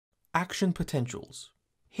Action potentials.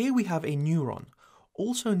 Here we have a neuron,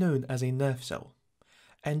 also known as a nerve cell.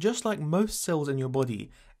 And just like most cells in your body,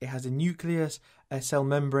 it has a nucleus, a cell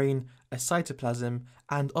membrane, a cytoplasm,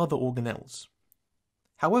 and other organelles.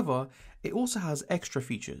 However, it also has extra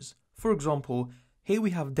features. For example, here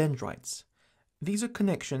we have dendrites. These are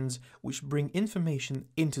connections which bring information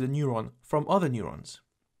into the neuron from other neurons.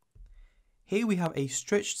 Here we have a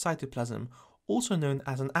stretched cytoplasm, also known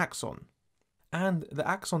as an axon. And the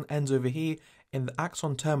axon ends over here in the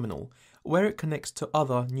axon terminal, where it connects to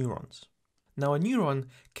other neurons. Now, a neuron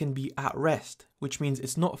can be at rest, which means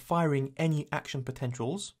it's not firing any action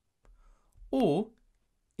potentials, or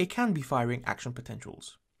it can be firing action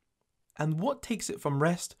potentials. And what takes it from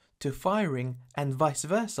rest to firing and vice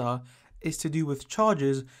versa is to do with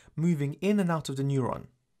charges moving in and out of the neuron.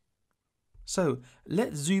 So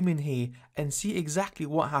let's zoom in here and see exactly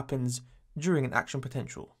what happens during an action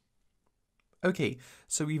potential. Okay,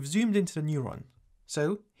 so we've zoomed into the neuron.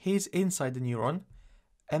 So here's inside the neuron,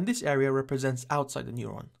 and this area represents outside the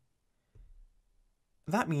neuron.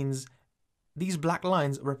 That means these black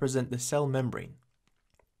lines represent the cell membrane.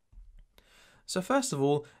 So first of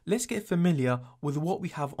all, let's get familiar with what we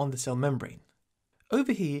have on the cell membrane.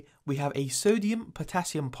 Over here, we have a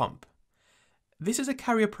sodium-potassium pump. This is a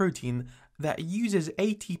carrier protein that uses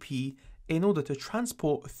ATP in order to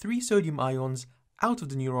transport 3 sodium ions out of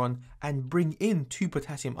the neuron and bring in 2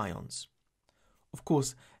 potassium ions. Of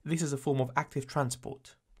course, this is a form of active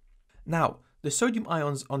transport. Now, the sodium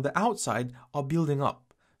ions on the outside are building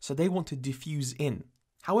up, so they want to diffuse in.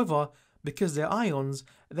 However, because they're ions,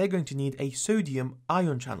 they're going to need a sodium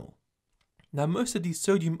ion channel. Now, most of these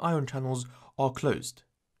sodium ion channels are closed.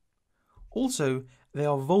 Also, they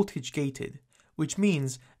are voltage gated, which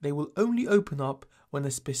means they will only open up when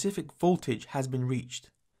a specific voltage has been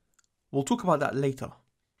reached. We'll talk about that later.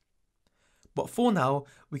 But for now,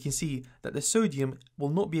 we can see that the sodium will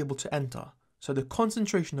not be able to enter, so the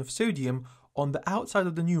concentration of sodium on the outside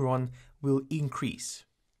of the neuron will increase.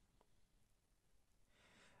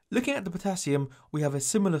 Looking at the potassium, we have a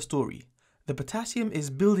similar story. The potassium is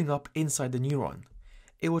building up inside the neuron.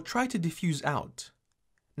 It will try to diffuse out.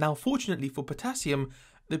 Now, fortunately for potassium,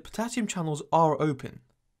 the potassium channels are open.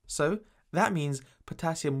 So that means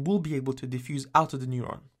potassium will be able to diffuse out of the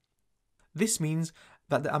neuron. This means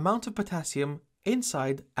that the amount of potassium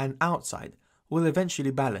inside and outside will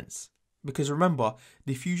eventually balance. Because remember,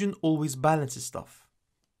 diffusion always balances stuff.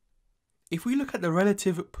 If we look at the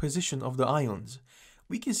relative position of the ions,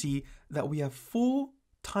 we can see that we have 4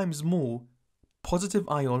 times more positive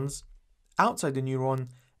ions outside the neuron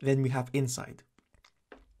than we have inside.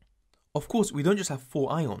 Of course, we don't just have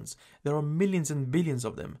 4 ions, there are millions and billions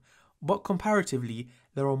of them, but comparatively,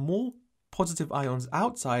 there are more positive ions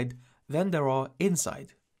outside than there are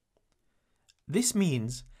inside. This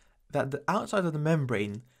means that the outside of the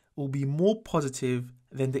membrane will be more positive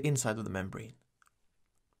than the inside of the membrane.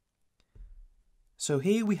 So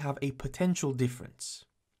here we have a potential difference.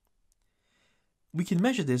 We can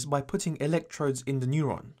measure this by putting electrodes in the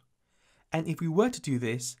neuron. And if we were to do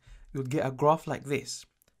this, we would get a graph like this.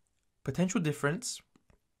 Potential difference,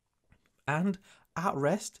 and at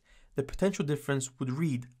rest, the potential difference would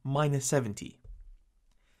read -70.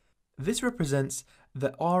 This represents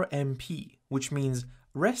the RMP, which means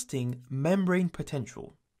resting membrane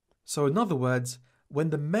potential. So in other words, when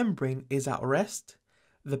the membrane is at rest,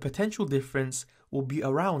 the potential difference will be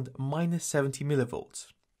around -70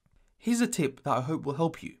 millivolts. Here's a tip that I hope will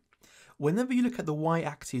help you. Whenever you look at the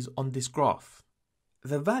y-axis on this graph,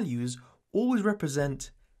 the values always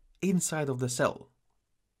represent inside of the cell.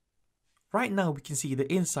 Right now we can see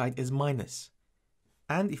the inside is minus.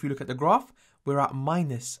 And if you look at the graph, we're at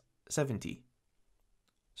 -70.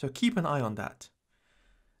 So keep an eye on that.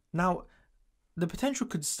 Now, the potential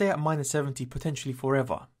could stay at -70 potentially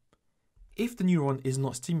forever if the neuron is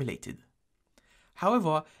not stimulated.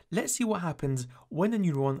 However, let's see what happens when a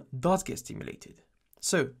neuron does get stimulated.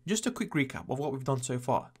 So, just a quick recap of what we've done so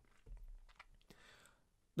far.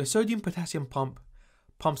 The sodium-potassium pump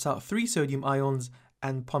pumps out 3 sodium ions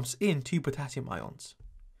and pumps in 2 potassium ions.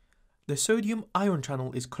 The sodium ion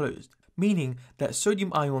channel is closed, meaning that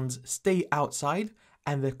sodium ions stay outside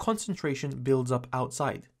and their concentration builds up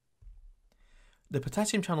outside. The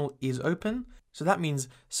potassium channel is open, so that means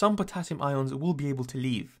some potassium ions will be able to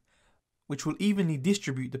leave, which will evenly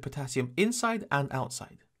distribute the potassium inside and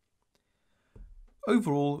outside.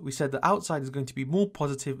 Overall, we said the outside is going to be more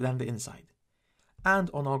positive than the inside.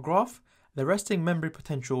 And on our graph, the resting membrane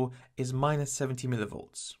potential is -70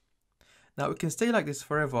 millivolts. Now it can stay like this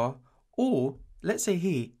forever, or let's say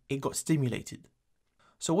here it got stimulated.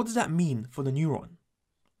 So what does that mean for the neuron?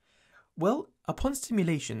 Well, upon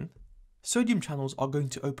stimulation, sodium channels are going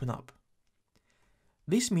to open up.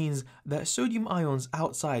 This means that sodium ions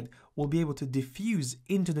outside will be able to diffuse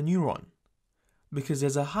into the neuron because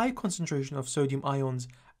there's a high concentration of sodium ions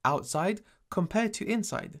outside compared to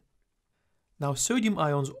inside. Now, sodium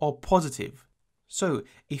ions are positive, so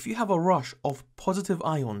if you have a rush of positive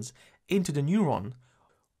ions into the neuron,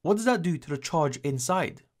 what does that do to the charge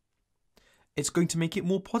inside? It's going to make it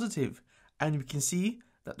more positive, and we can see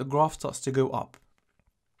that the graph starts to go up.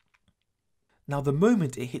 Now, the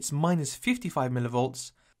moment it hits minus 55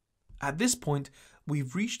 millivolts, at this point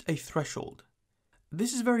we've reached a threshold.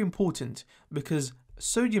 This is very important because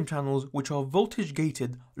sodium channels which are voltage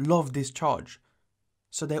gated love this charge,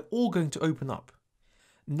 so they're all going to open up.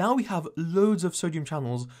 Now we have loads of sodium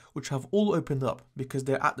channels which have all opened up because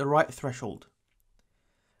they're at the right threshold.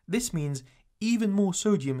 This means even more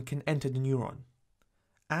sodium can enter the neuron,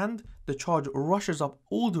 and the charge rushes up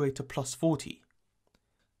all the way to plus 40.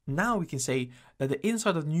 Now we can say that the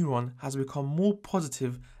inside of the neuron has become more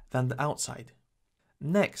positive than the outside.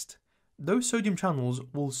 Next, those sodium channels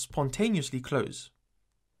will spontaneously close,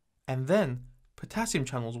 and then potassium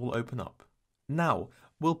channels will open up. Now,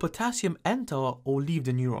 will potassium enter or leave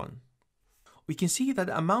the neuron? We can see that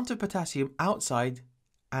the amount of potassium outside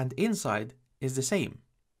and inside is the same.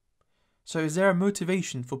 So is there a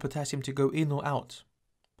motivation for potassium to go in or out?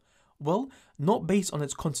 Well, not based on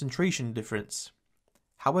its concentration difference.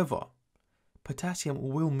 However, potassium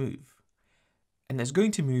will move, and it's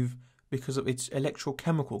going to move because of its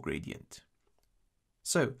electrochemical gradient.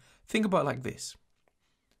 So, think about it like this.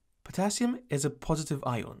 Potassium is a positive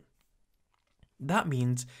ion. That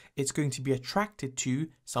means it's going to be attracted to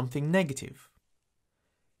something negative.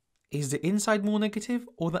 Is the inside more negative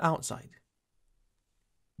or the outside?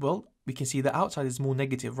 Well, we can see the outside is more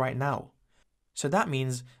negative right now. So that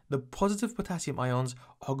means the positive potassium ions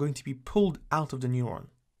are going to be pulled out of the neuron.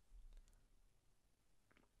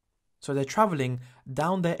 So they're traveling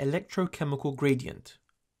down their electrochemical gradient.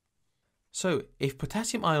 So if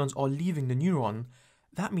potassium ions are leaving the neuron,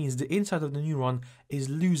 that means the inside of the neuron is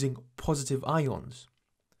losing positive ions.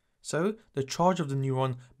 So the charge of the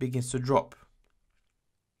neuron begins to drop.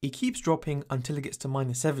 It keeps dropping until it gets to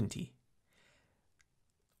minus 70.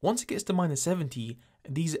 Once it gets to minus 70,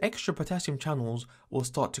 these extra potassium channels will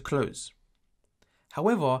start to close.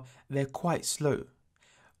 However, they're quite slow.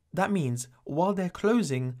 That means while they're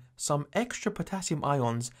closing, some extra potassium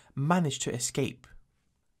ions manage to escape.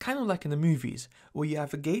 Kind of like in the movies, where you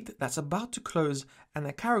have a gate that's about to close and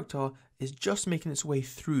a character is just making its way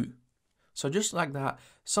through. So just like that,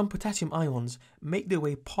 some potassium ions make their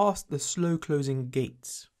way past the slow closing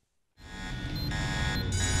gates.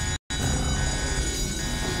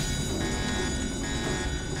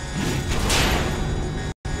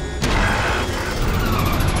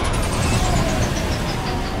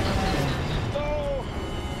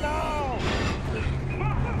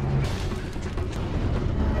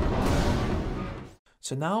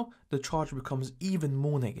 So now the charge becomes even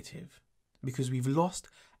more negative because we've lost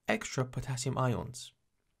extra potassium ions.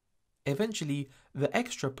 Eventually, the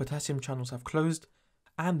extra potassium channels have closed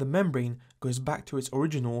and the membrane goes back to its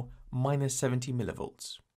original minus 70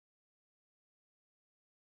 millivolts.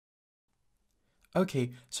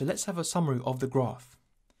 Okay, so let's have a summary of the graph.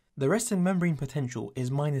 The resting membrane potential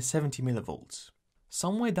is minus 70 millivolts.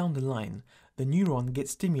 Somewhere down the line, the neuron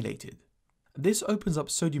gets stimulated. This opens up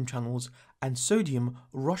sodium channels and sodium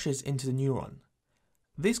rushes into the neuron.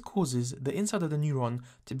 This causes the inside of the neuron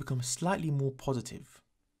to become slightly more positive.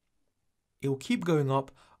 It will keep going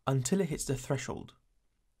up until it hits the threshold.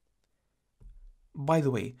 By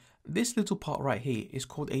the way, this little part right here is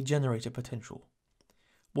called a generator potential.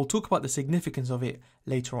 We'll talk about the significance of it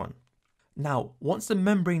later on. Now, once the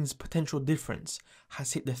membrane's potential difference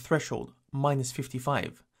has hit the threshold, minus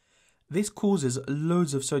 55, this causes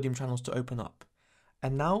loads of sodium channels to open up,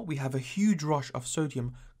 and now we have a huge rush of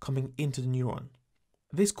sodium coming into the neuron.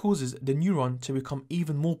 This causes the neuron to become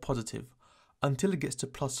even more positive until it gets to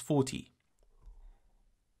plus 40.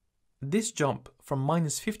 This jump from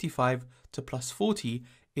minus 55 to plus 40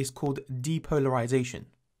 is called depolarization.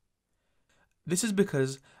 This is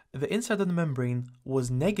because the inside of the membrane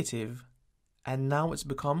was negative and now it's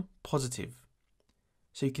become positive.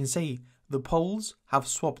 So you can say the poles have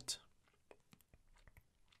swapped.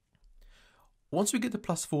 Once we get to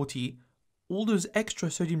plus 40, all those extra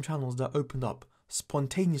sodium channels that opened up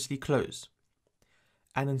spontaneously close,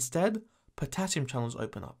 and instead potassium channels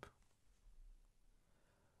open up.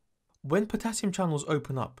 When potassium channels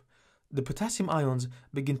open up, the potassium ions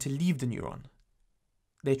begin to leave the neuron.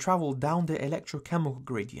 They travel down the electrochemical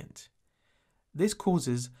gradient. This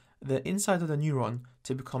causes the inside of the neuron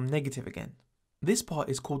to become negative again. This part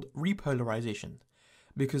is called repolarization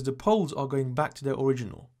because the poles are going back to their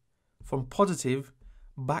original, from positive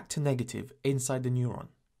back to negative inside the neuron.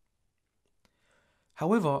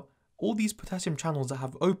 However, all these potassium channels that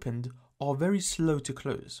have opened are very slow to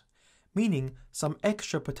close, meaning some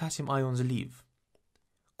extra potassium ions leave,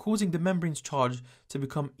 causing the membrane's charge to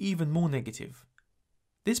become even more negative.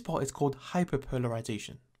 This part is called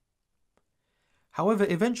hyperpolarization. However,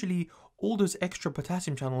 eventually all those extra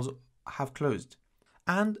potassium channels have closed,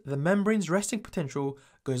 and the membrane's resting potential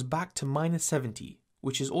goes back to -70,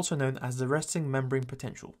 which is also known as the resting membrane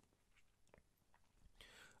potential.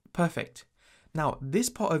 Perfect. Now, this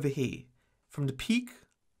part over here, from the peak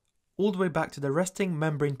all the way back to the resting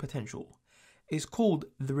membrane potential, is called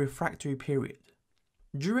the refractory period.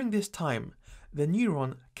 During this time, the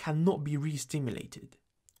neuron cannot be re-stimulated,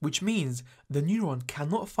 which means the neuron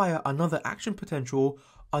cannot fire another action potential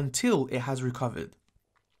until it has recovered.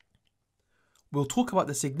 We'll talk about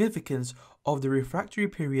the significance of the refractory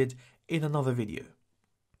period in another video.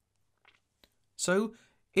 So,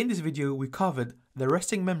 in this video we covered the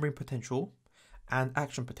resting membrane potential and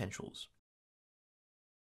action potentials.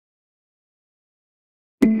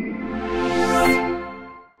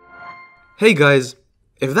 Hey guys,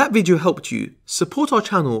 if that video helped you, support our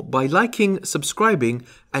channel by liking, subscribing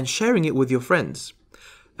and sharing it with your friends.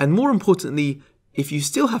 And more importantly, if you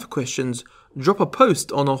still have questions, drop a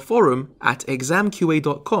post on our forum at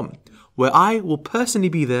ExamQA.com, where I will personally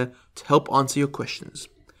be there to help answer your questions.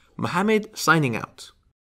 Mohammed signing out.